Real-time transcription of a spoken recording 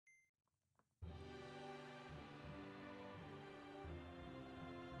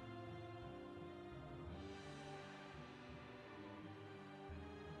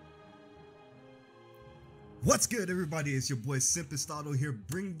What's good, everybody? It's your boy Simpistotle here,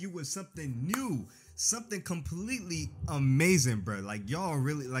 bringing you with something new, something completely amazing, bro. Like, y'all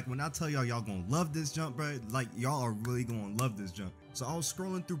really, like, when I tell y'all gonna love this jump, bro, like, y'all are really gonna love this jump. So I was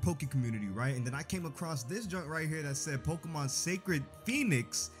scrolling through Poke Community, right? And then I came across this jump right here that said Pokemon Sacred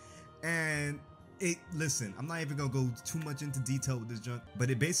Phoenix. And listen, I'm not even gonna go too much into detail with this jump, but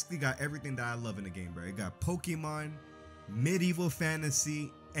it basically got everything that I love in the game, bro. It got Pokemon, medieval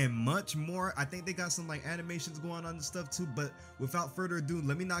fantasy, and much more. I think they got some like animations going on and stuff too, but without further ado,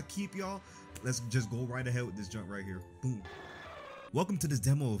 let me not keep y'all. Let's just go right ahead with this jump right here. Boom. Welcome to this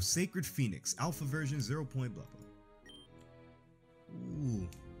demo of Sacred Phoenix, alpha version 0. Blah blah. Ooh.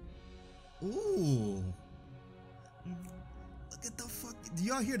 Ooh. Look at the fuck. Do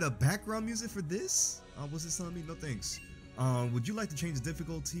y'all hear the background music for this? What's it telling me? No thanks. Would you like to change the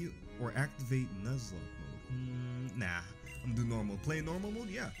difficulty or activate Nuzlocke mode? Nah. I'm gonna do normal. Play normal mode?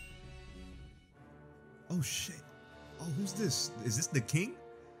 Yeah. Oh shit. Oh, who's this? Is this the king?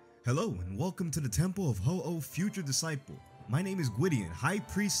 Hello and welcome to the temple of Ho-Oh, future disciple. My name is Gwydion, high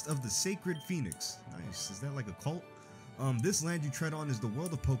priest of the Sacred Phoenix. Nice. Is that like a cult? This land you tread on is the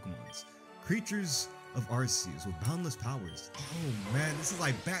world of Pokemons. Creatures of Arceus with boundless powers. Oh man, this is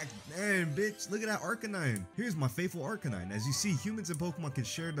like back then, bitch. Look at that Arcanine. Here's my faithful Arcanine. As you see, humans and Pokemon can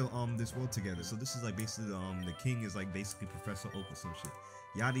share the this world together. So this is like basically the king is like basically Professor Oak or some shit.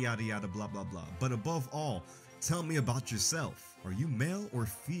 Yada yada yada blah blah blah. But above all, tell me about yourself. Are you male or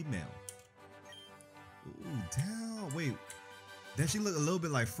female? Ooh, damn. Wait. Does she look a little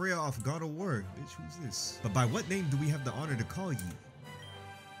bit like Freya off God of War? Bitch, who's this? But by what name do we have the honor to call you?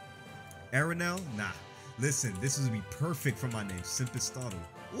 Aranel? Nah. Listen, this would be perfect for my name, Simpistotle.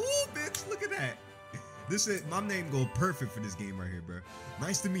 Ooh, bitch, look at that. This is my name go perfect for this game right here, bro.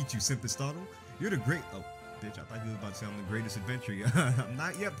 Nice to meet you, Simpistotle. You're the great. Oh, bitch, I thought you was about to say I'm the greatest adventurer. I'm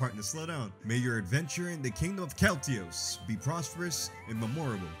not yet, partner. Slow down. May your adventure in the kingdom of Keltios be prosperous and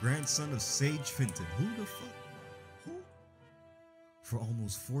memorable. Grandson of Sage Finton. Who the fuck? Who? For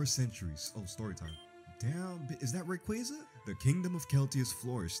almost 4 centuries. Oh, story time. Damn, is that Rayquaza? The kingdom of Keltios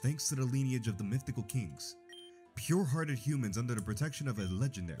flourished thanks to the lineage of the mythical kings. Pure-hearted humans under the protection of a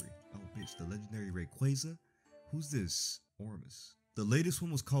legendary. Oh, bitch, the legendary Rayquaza? Who's this? Ormus. The latest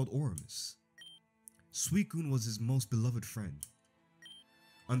one was called Ormus. Suicune was his most beloved friend.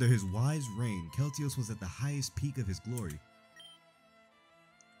 Under his wise reign, Keltios was at the highest peak of his glory.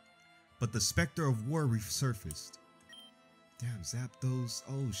 But the specter of war resurfaced. Damn, Zapdos.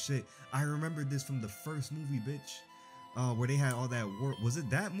 Oh shit. I remember this from the first movie, bitch. Where they had all that war. Was it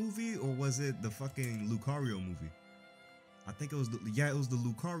that movie or was it the fucking Lucario movie? I think it was it was the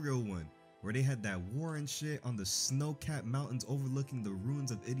Lucario one. Where they had that war and shit on the snow-capped mountains overlooking the ruins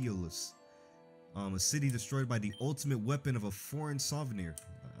of Idiolus. A city destroyed by the ultimate weapon of a foreign souvenir.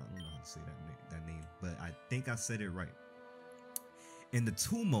 I don't know how to say that name, but I think I said it right. In the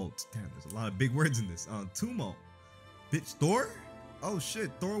tumult. Damn, there's a lot of big words in this. Tumult. Bitch, Thor? Oh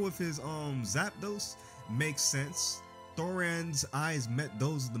shit, Thor with his Zapdos? Makes sense. Thoran's eyes met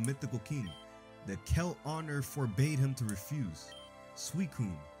those of the mythical king. The Celt honor forbade him to refuse.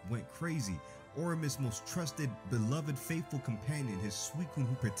 Suicune went crazy. Ormus' most trusted, beloved, faithful companion, his Suicune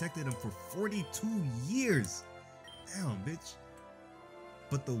who protected him for 42 years. Damn, bitch.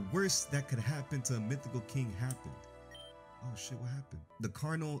 But the worst that could happen to a mythical king happened. Oh shit, what happened?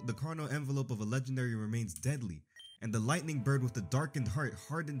 The carnal envelope of a legendary remains deadly. And the lightning bird with the darkened heart,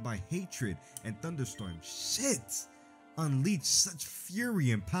 hardened by hatred and thunderstorm, shit, unleashed such fury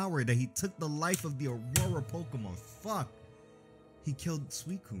and power that he took the life of the Aurora Pokemon. Fuck. He killed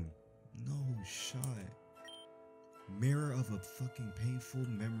Suicune. No shot. Mirror of a fucking painful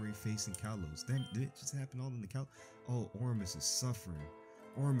memory facing Kalos. Damn, did it just happen all in the Kalos? Oh, Ormus is suffering.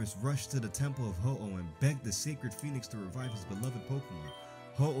 Ormus rushed to the temple of Ho-Oh and begged the Sacred Phoenix to revive his beloved Pokemon.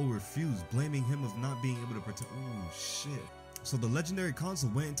 Ho-Oh refused, blaming him of not being able to protect. Oh shit. So the legendary council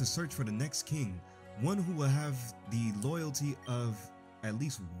went into search for the next king, one who will have the loyalty of at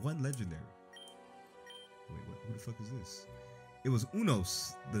least one legendary. Wait, who the fuck is this? It was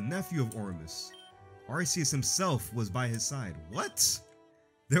Unos, the nephew of Ormus. Arceus himself was by his side. What?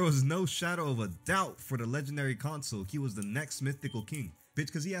 There was no shadow of a doubt for the legendary console. He was the next mythical king. Bitch,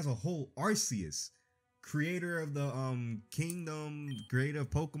 because he has a whole Arceus. Creator of the kingdom, creator of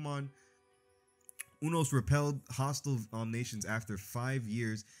Pokemon. Unos repelled hostile nations after 5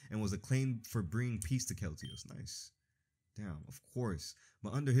 years and was acclaimed for bringing peace to Keltios. Nice. Damn, of course.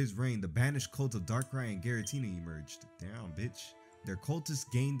 But under his reign, the banished cult of Darkrai and Giratina emerged. Damn, bitch. Their cultists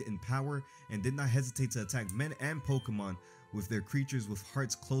gained in power and did not hesitate to attack men and Pokemon with their creatures with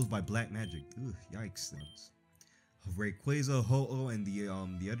hearts closed by black magic. Ugh, yikes. Rayquaza, Ho-Oh, and the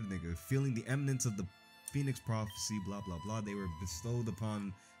other nigga, feeling the eminence of the Phoenix prophecy, blah blah blah. They were bestowed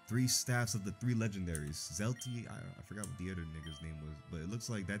upon 3 staffs of the 3 legendaries. Zelti, I forgot what the other nigga's name was, but it looks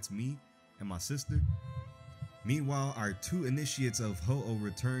like that's me and my sister. Meanwhile, our 2 initiates of Ho-Oh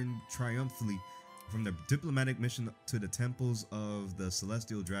returned triumphantly from their diplomatic mission to the temples of the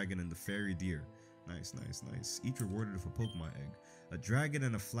Celestial Dragon and the Fairy Deer. Nice, nice, nice. Each rewarded with a Pokemon egg. A dragon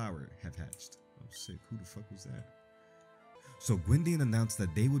and a flower have hatched. Oh, sick. Who the fuck was that? So Gwydion announced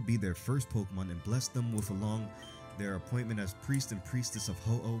that they would be their first Pokemon and blessed them with along their appointment as priest and priestess of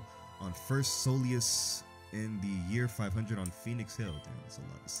Ho-Oh on 1st Soleus in the year 500 on Phoenix Hill. Damn, that's a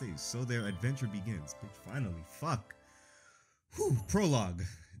lot to say. So their adventure begins. Bitch, finally. Fuck. Whew. Prologue.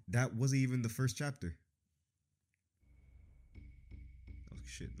 That wasn't even the first chapter. Oh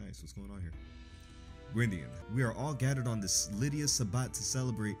shit, nice. What's going on here? Gwydion. We are all gathered on this Lydia Sabbat to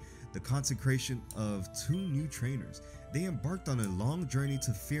celebrate the consecration of 2 new trainers. They embarked on a long journey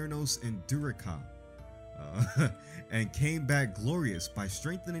to Fiernos and Durica, and came back glorious by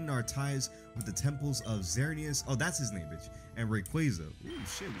strengthening our ties with the temples of Xerneas, oh that's his name, bitch, and Rayquaza. Ooh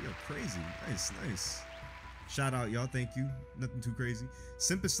shit, we are crazy. Nice, nice. Shout out y'all, thank you. Nothing too crazy.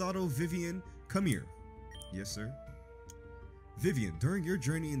 Simpistotle, Vivian, come here. Yes sir. Vivian, during your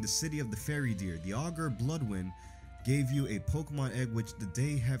journey in the city of the Fairy Deer, the Augur Bloodwind gave you a Pokemon egg which the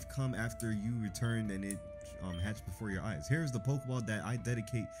day have come after you returned and it hatched before your eyes. Here's the Pokeball that I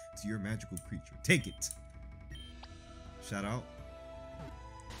dedicate to your magical creature. Take it. Shout out.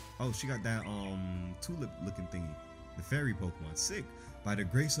 Oh, she got that tulip looking thingy. The fairy Pokemon. Sick. By the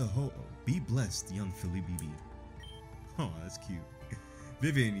grace of Ho-Oh, be blessed, young Philly BB. Oh, that's cute.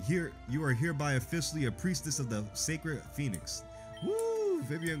 Vivian, here you are hereby officially a priestess of the sacred Phoenix. Woo!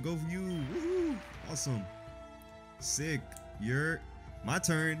 Vivian, go for you. Woo! Awesome. Sick. My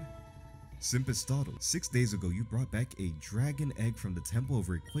turn. Simpistotle. 6 days ago, you brought back a dragon egg from the temple of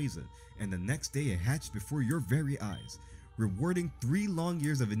Rayquaza, and the next day it hatched before your very eyes, rewarding 3 long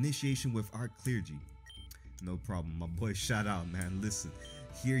years of initiation with our clergy. No problem, my boy. Shout out, man. Listen,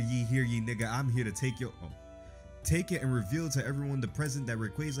 hear ye, nigga. I'm here to take your take it and reveal to everyone the present that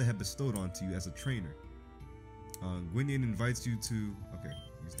Rayquaza had bestowed onto you as a trainer. Gwydion invites you to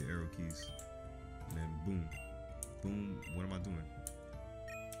use the arrow keys, and then boom, boom. What am I doing?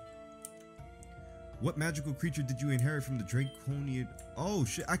 What magical creature did you inherit from the Draconian? Oh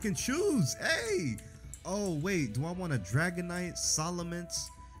shit, I can choose. Hey. Oh wait, do I want a Dragonite, Salamence,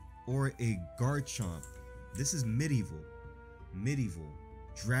 or a Garchomp? This is medieval.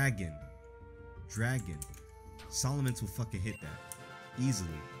 Dragon. Salamence will fucking hit that easily.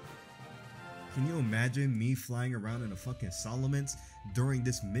 Can you imagine me flying around in a fucking Salamence during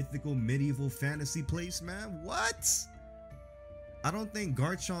this mythical medieval fantasy place, man? What? I don't think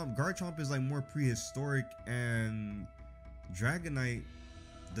Garchomp is like more prehistoric, and Dragonite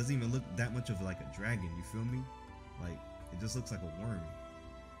doesn't even look that much of like a dragon, you feel me? Like, it just looks like a worm.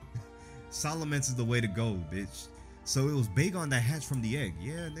 Salamence is the way to go, bitch. So it was Bagon that hatched from the egg.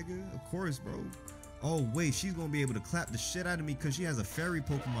 Yeah, nigga, of course, bro. Oh, wait, she's gonna be able to clap the shit out of me because she has a fairy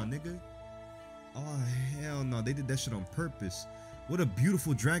Pokemon, nigga. Oh, hell no, they did that shit on purpose. What a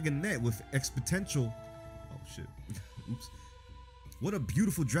beautiful Dragonette with exponential. Oh, shit. Oops. What a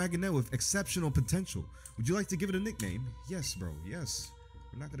beautiful Dragonette with exceptional potential. Would you like to give it a nickname? Yes, bro, yes.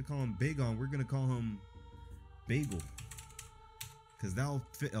 We're not gonna call him Bagon, we're gonna call him Bagel. Cause that'll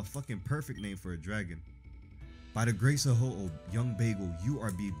fit a fucking perfect name for a dragon. By the grace of Ho-Oh, young Bagel, you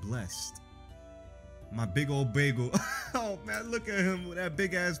are be blessed. My big old Bagel. Oh man, look at him with that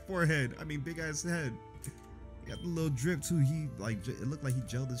big ass forehead. I mean big ass head. He got the little drip too. He like, it looked like he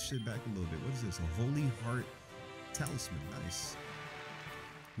gelled his shit back a little bit. What is this? A Holy Heart Talisman. Nice.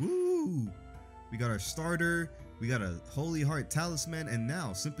 Woo! We got our starter. We got a Holy Heart Talisman, and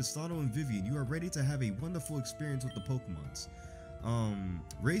now Simpistotle and Vivian, you are ready to have a wonderful experience with the Pokemons.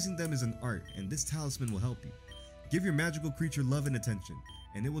 Raising them is an art, and this talisman will help you. Give your magical creature love and attention,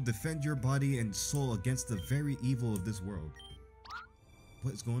 and it will defend your body and soul against the very evil of this world.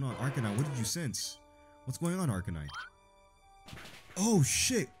 What is going on? Arcanine, what did you sense? What's going on, Arcanine? Oh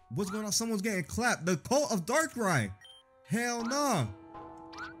shit! What's going on? Someone's getting clapped. The Cult of Darkrai! Hell nah!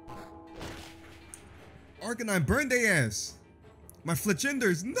 Arcanine, burn they ass! My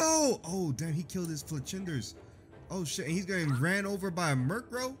Fletchinders, no! Oh damn, he killed his Fletchinders. Oh shit, and he's getting ran over by a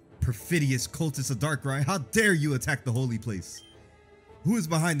Murkrow? Perfidious cultist of Darkrai, how dare you attack the holy place? Who is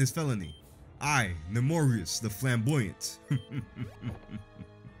behind this felony? I, Nemorius the Flamboyant.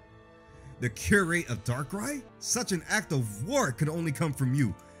 The curate of Darkrai? Such an act of war could only come from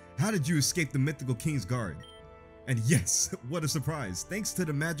you. How did you escape the mythical king's guard? And yes, what a surprise. Thanks to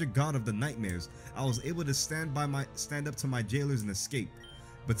the magic god of the nightmares, I was able to stand up to my jailers and escape.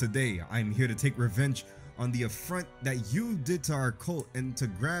 But today, I am here to take revenge on the affront that you did to our cult and to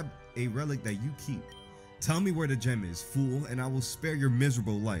grab a relic that you keep. Tell me where the gem is, fool, and I will spare your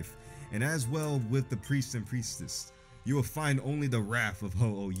miserable life. And as well with the priest and priestess. You will find only the wrath of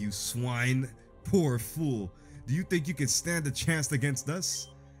Ho-Oh, you swine. Poor fool. Do you think you can stand a chance against us?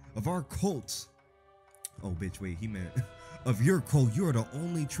 Of our cult. Oh, bitch, wait, he meant. Of your cult, you are the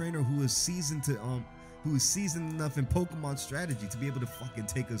only trainer who is seasoned enough in Pokemon strategy to be able to fucking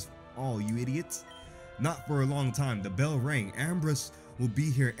take us all, you idiots. Not for a long time. The bell rang. Ambrose will be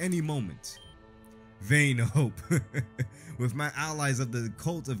here any moment. Vain hope. With my allies of the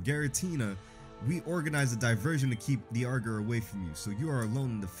cult of Giratina, we organized a diversion to keep the Arger away from you, so you are alone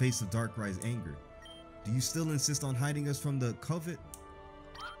in the face of Darkrai's anger. Do you still insist on hiding us from the Covet?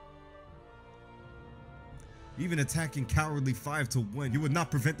 Even attacking cowardly 5-1, you would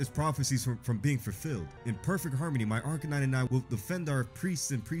not prevent this prophecy from being fulfilled. In perfect harmony, my Arcanine and I will defend our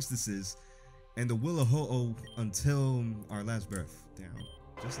priests and priestesses and the will of Ho-Oh until our last breath. Damn,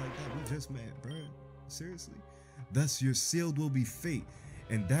 just like that, we just met, bruh. Seriously? Thus your sealed will be fate,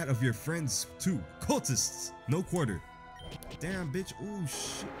 and that of your friends too. Cultists, no quarter. Damn, bitch. Oh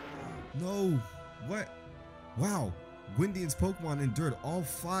shit. No. What? Wow. Gwyndian's Pokemon endured all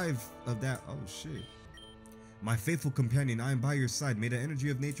 5 of that. Oh shit. My faithful companion, I am by your side. May the energy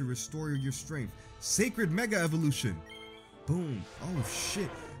of nature restore your strength. Sacred Mega Evolution. Boom. Oh shit.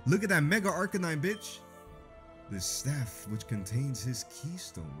 Look at that Mega Arcanine, bitch. The staff which contains his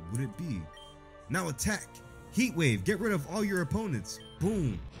keystone. Would it be? Now attack. Heat Wave. Get rid of all your opponents.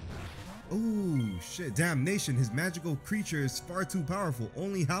 Boom. Oh shit. Damnation. His magical creature is far too powerful.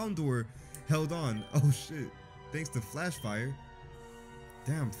 Only Houndour held on. Oh shit. Thanks to Flash Fire.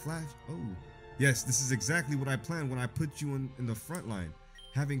 Damn, Flash. Oh. Yes, this is exactly what I planned when I put you in the front line.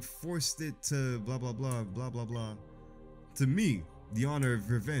 Having forced it to blah blah blah blah blah blah. To me, the honor of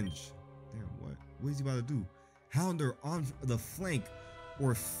revenge. Damn, what? What is he about to do? Houndour on the flank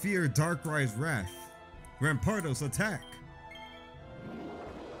or fear Darkrai's wrath. Rampardos, attack.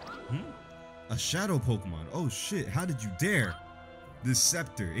 A shadow Pokemon. Oh shit, how did you dare? This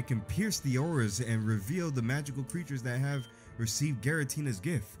scepter, it can pierce the auras and reveal the magical creatures that have received Giratina's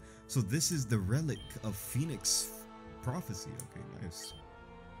gift. So this is the relic of Phoenix prophecy. Okay, nice.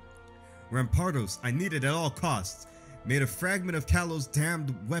 Rampardos, I need it at all costs. May the fragment of Kalo's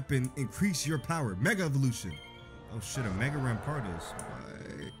damned weapon increase your power. Mega Evolution. Oh shit, a Mega Rampardos.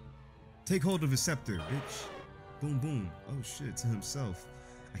 What? Take hold of his scepter, bitch. Boom, boom. Oh shit, to himself.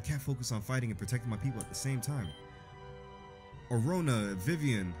 I can't focus on fighting and protecting my people at the same time. Orona,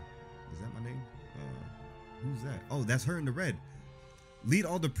 Vivian. Is that my name? Who's that? Oh, that's her in the red. Lead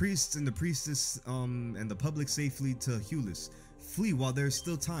all the priests and the priestess and the public safely to Hulis. Flee while there is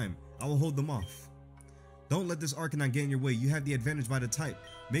still time. I will hold them off. Don't let this Arcanine get in your way. You have the advantage by the type.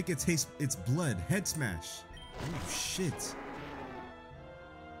 Make it taste its blood. Head smash. Oh shit.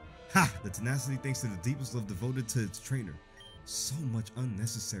 Ha! The tenacity thanks to the deepest love devoted to its trainer. So much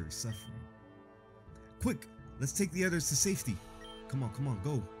unnecessary suffering. Quick, let's take the others to safety. Come on,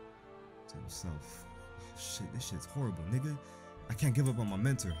 go. To himself. Oh shit, this shit's horrible, nigga. I can't give up on my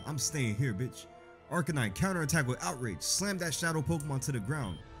mentor. I'm staying here, bitch. Arcanine, counterattack with outrage. Slam that shadow Pokemon to the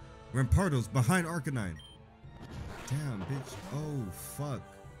ground. Rampardos behind Arcanine. Damn, bitch. Oh, fuck.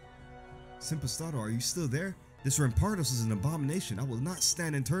 Simpistotle, are you still there? This Rampardos is an abomination. I will not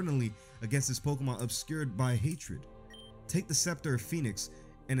stand internally against this Pokemon obscured by hatred. Take the Scepter of Phoenix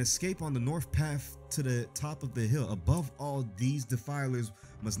and escape on the north path to the top of the hill. Above all, these defilers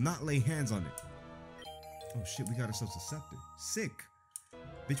must not lay hands on it. Oh shit, we got ourselves a scepter. Sick.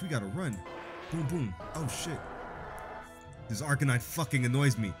 Bitch, we gotta run. Boom, boom. Oh shit. This Arcanine fucking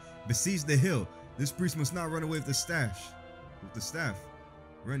annoys me. Besiege the hill. This priest must not run away with the staff.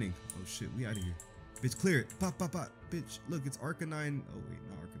 Running. Oh shit, we out of here. Bitch, clear it. Pop, pop, pop. Bitch, look, it's Arcanine. Oh wait,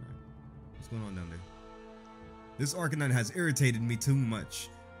 not Arcanine. What's going on down there? This Arcanine has irritated me too much.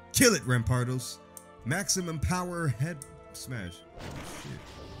 Kill it, Rampardos. Maximum power head smash. Oh shit.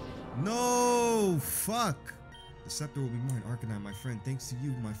 No, fuck. The scepter will be mine, Arcanine, my friend. Thanks to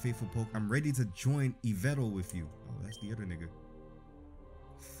you, my faithful Poke. I'm ready to join Yveltal with you. Oh, that's the other nigga.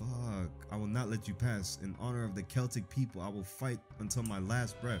 Fuck. I will not let you pass. In honor of the Celtic people, I will fight until my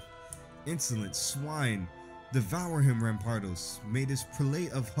last breath. Insolent swine. Devour him, Rampardos. May this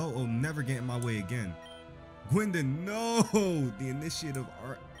prelate of Ho-Oh never get in my way again. Gwendon, no! The initiate of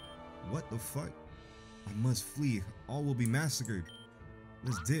art. What the fuck? I must flee. All will be massacred.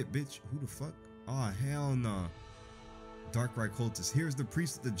 Let's dip, bitch. Who the fuck? Oh, hell nah. Darkrai cultist. Here's the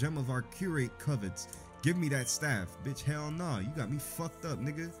priest of the gem of our curate covets. Give me that staff. Bitch, hell nah. You got me fucked up,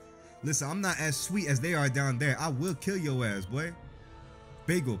 nigga. Listen, I'm not as sweet as they are down there. I will kill your ass, boy.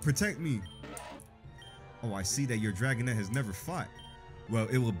 Bagel, protect me. Oh, I see that your Dragonette has never fought. Well,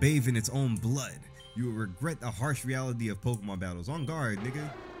 it will bathe in its own blood. You will regret the harsh reality of Pokemon battles. On guard,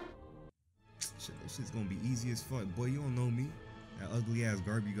 nigga. Shit, that shit's gonna be easy as fuck. Boy, you don't know me. That ugly ass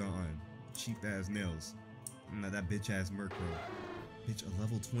garb you got on. Cheap ass nails. I'm not that bitch ass Murkrow. Bitch, a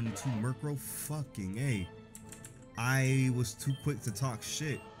level 22 Murkrow? Fucking A. I was too quick to talk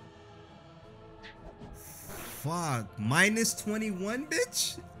shit. Fuck. Minus 21,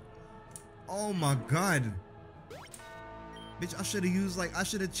 bitch? Oh my god. Bitch, I should have used I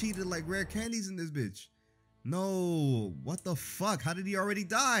should have cheated like rare candies in this bitch. No. What the fuck? How did he already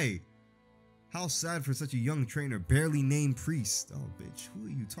die? How sad for such a young trainer, barely named priest. Oh, bitch, who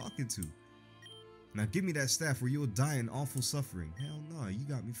are you talking to? Now give me that staff or you'll die in awful suffering. Hell no, you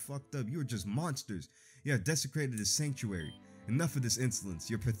got me fucked up. You are just monsters. You have desecrated the sanctuary. Enough of this insolence.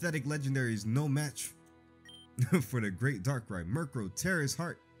 Your pathetic legendary is no match for the great Darkrai. Murkrow, tear his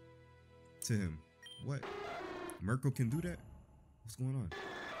heart to him. What? Murkrow can do that? What's going on?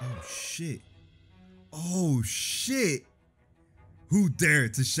 Oh shit. Oh shit. Who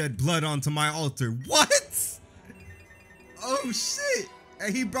dared to shed blood onto my altar? What? Oh shit.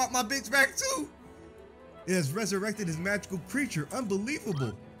 And he brought my bitch back too. It has resurrected his magical creature.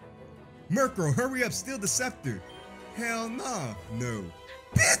 Unbelievable. Murkrow, hurry up, steal the scepter. Hell nah. No.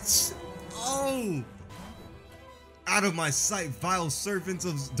 Bitch. Oh. Out of my sight, vile servants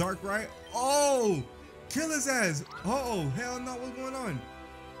of Darkrai. Oh. Kill his ass. Oh, hell no. What's going on?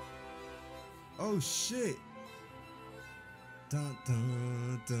 Oh shit. Dun,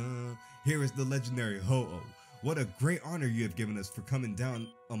 dun, dun. Here is the legendary Ho-Oh. What a great honor you have given us for coming down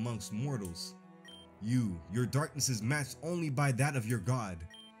amongst mortals. Your darkness is matched only by that of your god.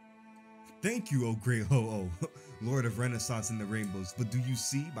 Thank you, O great Ho-Oh, Lord of Renaissance and the Rainbows. But do you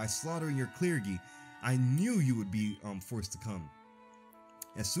see, by slaughtering your Cleargy, I knew you would be forced to come.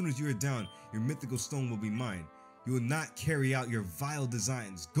 As soon as you are down, your mythical stone will be mine. You will not carry out your vile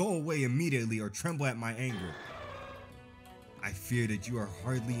designs. Go away immediately or tremble at my anger. I fear that you are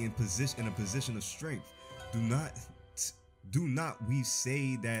hardly in a position of strength. Do not we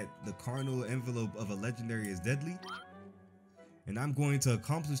say that the carnal envelope of a legendary is deadly? And I'm going to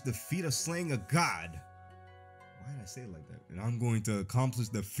accomplish the feat of slaying a god. Why did I say it like that? And I'm going to accomplish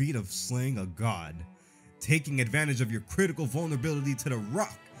the feat of slaying a god, taking advantage of your critical vulnerability to the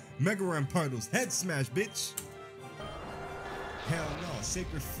rock. Mega Rampardos, head smash, bitch. Hell no,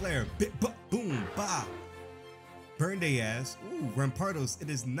 sacred flare, bit, boom, bah. Burn they ass. Ooh, Rampardos, it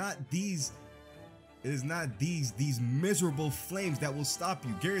is not these miserable flames that will stop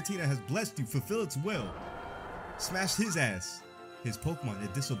you. Giratina has blessed you. Fulfill its will. Smash his ass. His Pokemon,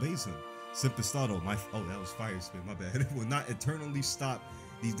 it disobeys him. Simpistotle, oh, that was Fire Spin, my bad. It will not eternally stop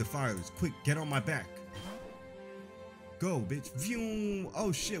these defilers. Quick, get on my back. Go, bitch. Vroom.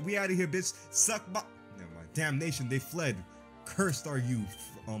 Oh shit, we out of here, bitch. Suck my. Never mind. Damnation, they fled. Cursed are you,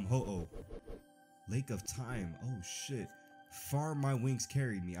 Ho-Oh. Lake of Time. Oh shit. Far my wings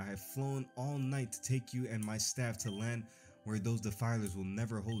carried me. I have flown all night to take you and my staff to land where those defilers will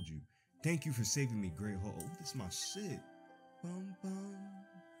never hold you. Thank you for saving me, great Ho-Oh. This is my shit. Bum bum.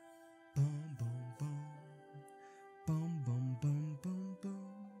 Bum bum bum. Bum bum bum bum bum.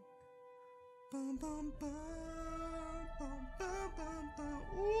 Bum bum bum. Bum bum bum bum.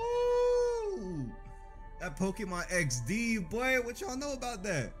 Ooh! That Pokemon XD, boy, what y'all know about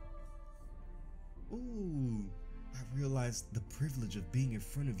that? Ooh, I realized the privilege of being in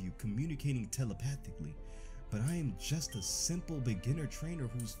front of you, communicating telepathically, but I am just a simple beginner trainer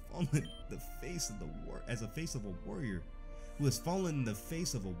who's fallen the face of the warrior, who has fallen in the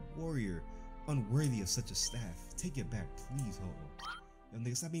face of a warrior unworthy of such a staff. Take it back, please, Ho-Oh. Yo,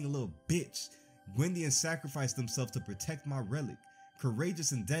 nigga, stop being a little bitch. Gwendian sacrificed himself to protect my relic.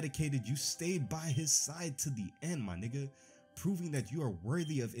 Courageous and dedicated, you stayed by his side to the end, my nigga, proving that you are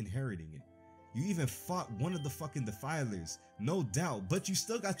worthy of inheriting it. You even fought one of the fucking defilers, no doubt, but you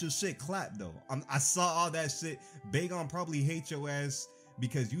still got your shit clapped though. I saw all that shit. Bagon probably hates your ass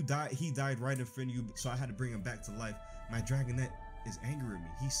because you died. He died right in front of you, so I had to bring him back to life. My Dragonette is angering me.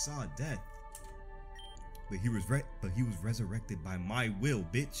 He saw death, but he was resurrected by my will,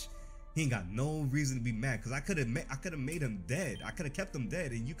 bitch. He ain't got no reason to be mad because I could have made him dead. I could have kept him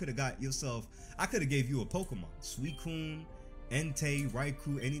dead, and you could have got yourself. I could have gave you a Pokemon, Suicune, Entei,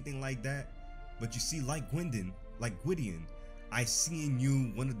 Raikou, anything like that. But you see, like Gwydion, I see in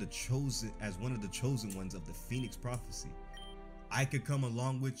you one of the chosen ones of the Phoenix Prophecy. I could come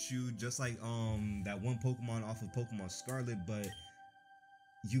along with you just like that one Pokemon off of Pokemon Scarlet, but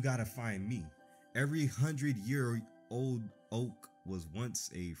you gotta find me. Every 100-year-old oak was once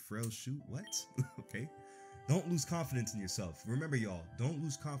a frail shoot. What? Okay. Don't lose confidence in yourself. Remember, y'all, don't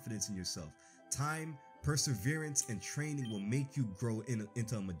lose confidence in yourself. Time Perseverance and training will make you grow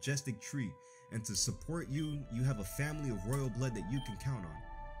into a majestic tree. And to support you, you have a family of royal blood that you can count on.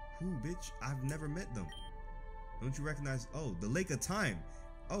 Who, bitch? I've never met them. Don't you recognize? Oh, the Lake of Time.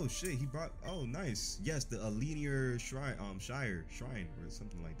 Oh shit, he brought. Oh, nice. Yes, the Linear Shrine, Shrine, or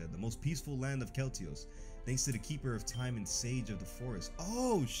something like that. The most peaceful land of Keltios, thanks to the Keeper of Time and Sage of the Forest.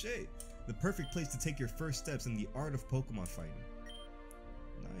 Oh shit, the perfect place to take your first steps in the art of Pokemon fighting.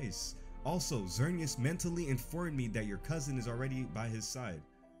 Nice. Also, Xerneas mentally informed me that your cousin is already by his side.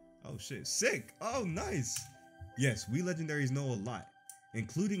 Oh shit, sick. Oh, nice. Yes, we legendaries know a lot,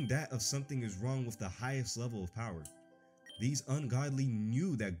 including that of something is wrong with the highest level of power. These ungodly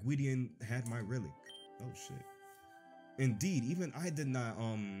knew that Gwydion had my relic. Oh shit. Indeed, even I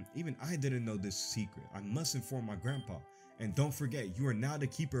didn't know this secret. I must inform my grandpa. And don't forget, you are now the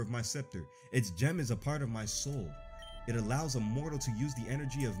keeper of my scepter. Its gem is a part of my soul. It allows a mortal to use the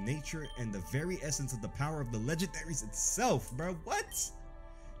energy of nature and the very essence of the power of the legendaries itself, bro. What?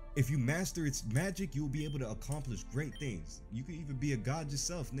 If you master its magic, you will be able to accomplish great things. You could even be a god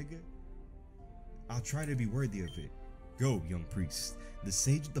yourself, nigga. I'll try to be worthy of it. Go, young priest. The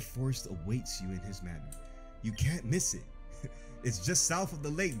Sage of the Forest awaits you in his manor. You can't miss it. It's just south of the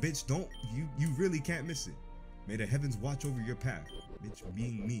lake, bitch. You really can't miss it. May the heavens watch over your path. Bitch,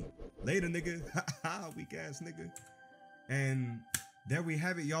 being me. Later, nigga. Haha, weak ass nigga. And there we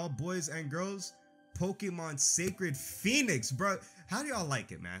have it, y'all, boys and girls. Pokemon Sacred Phoenix, bro. How do y'all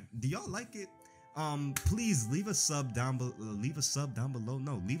like it, man? Do y'all like it? Please leave a sub down below. Leave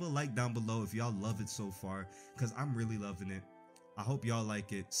a like down below if y'all love it so far, because I'm really loving it. I hope y'all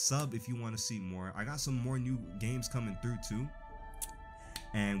like it. Sub if you want to see more. I got some more new games coming through too.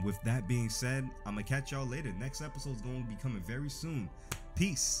 And with that being said, I'm gonna catch y'all later. Next episode is going to be coming very soon.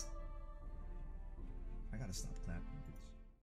 Peace. I gotta stop clapping, bitch.